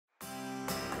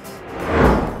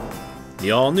The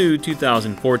all-new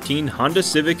 2014 Honda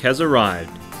Civic has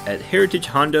arrived at Heritage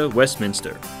Honda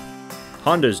Westminster.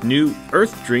 Honda's new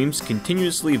Earth Dreams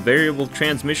continuously variable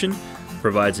transmission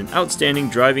provides an outstanding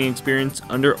driving experience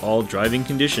under all driving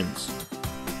conditions.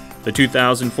 The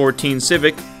 2014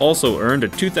 Civic also earned a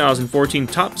 2014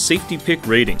 Top Safety Pick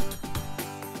rating.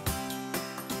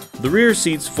 The rear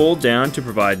seats fold down to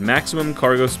provide maximum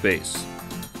cargo space.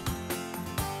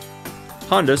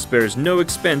 Honda spares no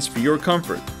expense for your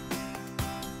comfort.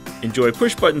 Enjoy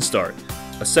push-button start,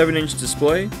 a 7-inch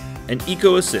display, and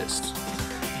Eco Assist.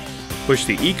 Push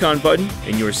the Econ button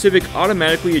and your Civic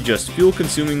automatically adjusts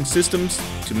fuel-consuming systems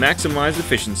to maximize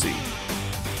efficiency.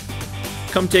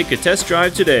 Come take a test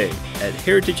drive today at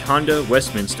Heritage Honda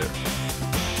Westminster.